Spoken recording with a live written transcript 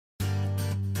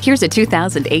Here's a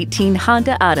 2018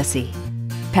 Honda Odyssey.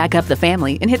 Pack up the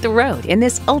family and hit the road in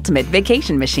this ultimate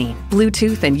vacation machine.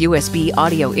 Bluetooth and USB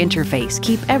audio interface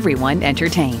keep everyone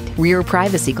entertained. Rear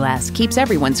privacy glass keeps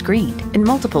everyone screened, and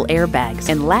multiple airbags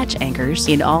and latch anchors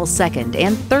in all second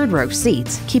and third row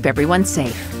seats keep everyone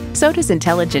safe. So does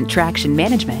intelligent traction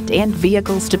management and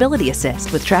vehicle stability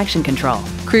assist with traction control.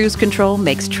 Cruise control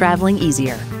makes traveling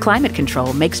easier. Climate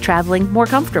control makes traveling more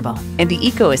comfortable. And the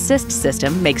Eco Assist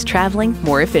system makes traveling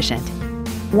more efficient.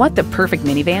 Want the perfect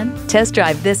minivan? Test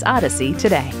drive this Odyssey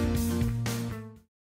today.